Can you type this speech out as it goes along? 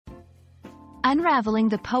Unraveling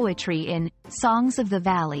the Poetry in Songs of the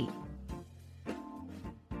Valley.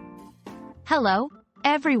 Hello,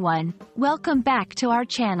 everyone. Welcome back to our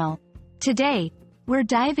channel. Today, we're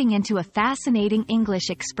diving into a fascinating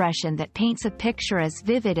English expression that paints a picture as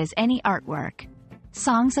vivid as any artwork.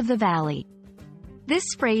 Songs of the Valley. This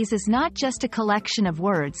phrase is not just a collection of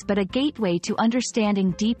words but a gateway to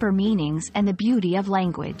understanding deeper meanings and the beauty of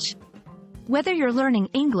language. Whether you're learning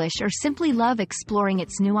English or simply love exploring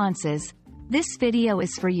its nuances, this video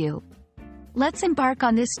is for you. Let's embark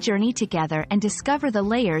on this journey together and discover the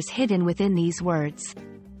layers hidden within these words.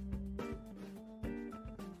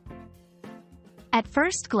 At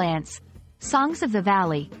first glance, Songs of the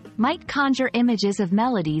Valley might conjure images of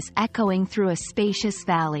melodies echoing through a spacious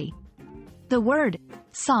valley. The word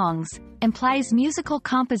songs implies musical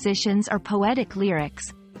compositions or poetic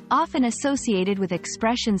lyrics, often associated with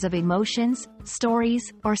expressions of emotions,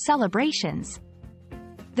 stories, or celebrations.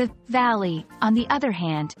 The valley, on the other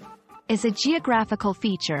hand, is a geographical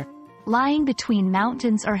feature, lying between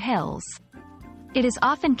mountains or hills. It is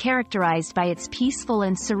often characterized by its peaceful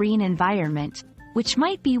and serene environment, which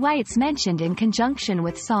might be why it's mentioned in conjunction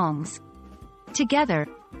with songs. Together,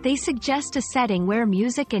 they suggest a setting where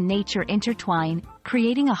music and nature intertwine,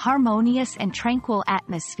 creating a harmonious and tranquil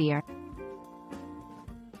atmosphere.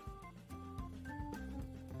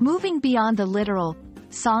 Moving beyond the literal,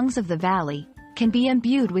 Songs of the Valley can be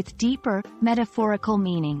imbued with deeper, metaphorical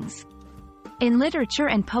meanings. In literature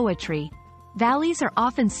and poetry, valleys are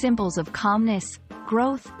often symbols of calmness,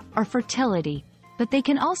 growth, or fertility, but they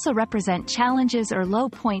can also represent challenges or low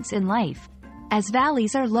points in life, as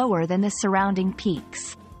valleys are lower than the surrounding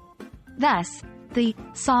peaks. Thus, the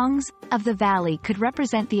Songs of the Valley could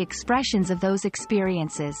represent the expressions of those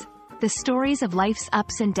experiences, the stories of life's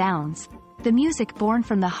ups and downs, the music born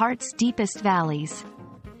from the heart's deepest valleys.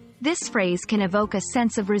 This phrase can evoke a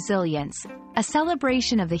sense of resilience, a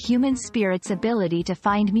celebration of the human spirit's ability to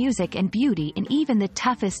find music and beauty in even the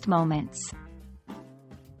toughest moments.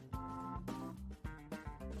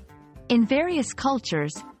 In various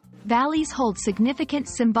cultures, valleys hold significant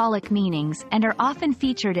symbolic meanings and are often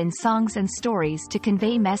featured in songs and stories to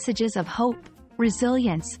convey messages of hope,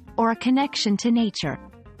 resilience, or a connection to nature.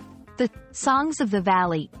 The Songs of the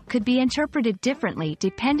Valley could be interpreted differently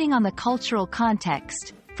depending on the cultural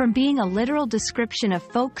context, from being a literal description of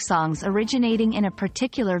folk songs originating in a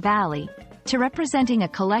particular valley, to representing a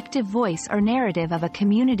collective voice or narrative of a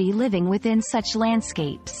community living within such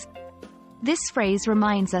landscapes. This phrase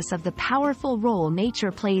reminds us of the powerful role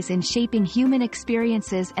nature plays in shaping human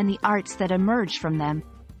experiences and the arts that emerge from them.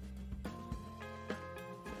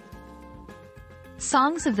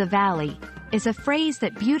 Songs of the Valley is a phrase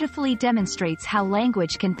that beautifully demonstrates how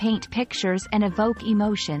language can paint pictures and evoke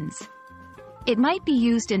emotions. It might be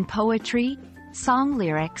used in poetry, song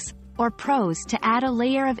lyrics, or prose to add a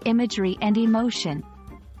layer of imagery and emotion,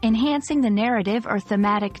 enhancing the narrative or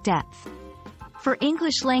thematic depth. For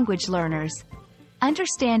English language learners,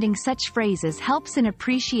 understanding such phrases helps in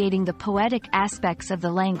appreciating the poetic aspects of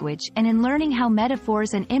the language and in learning how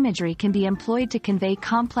metaphors and imagery can be employed to convey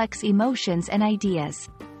complex emotions and ideas.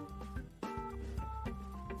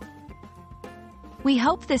 We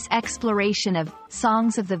hope this exploration of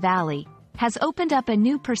Songs of the Valley has opened up a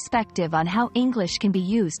new perspective on how English can be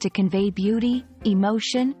used to convey beauty,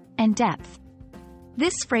 emotion, and depth.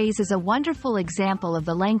 This phrase is a wonderful example of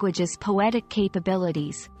the language's poetic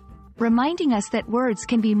capabilities, reminding us that words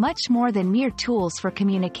can be much more than mere tools for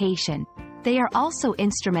communication. They are also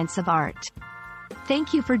instruments of art.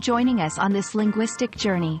 Thank you for joining us on this linguistic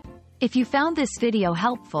journey. If you found this video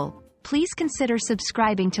helpful, please consider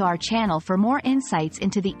subscribing to our channel for more insights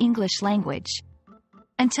into the English language.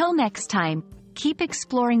 Until next time, keep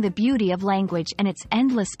exploring the beauty of language and its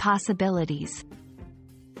endless possibilities.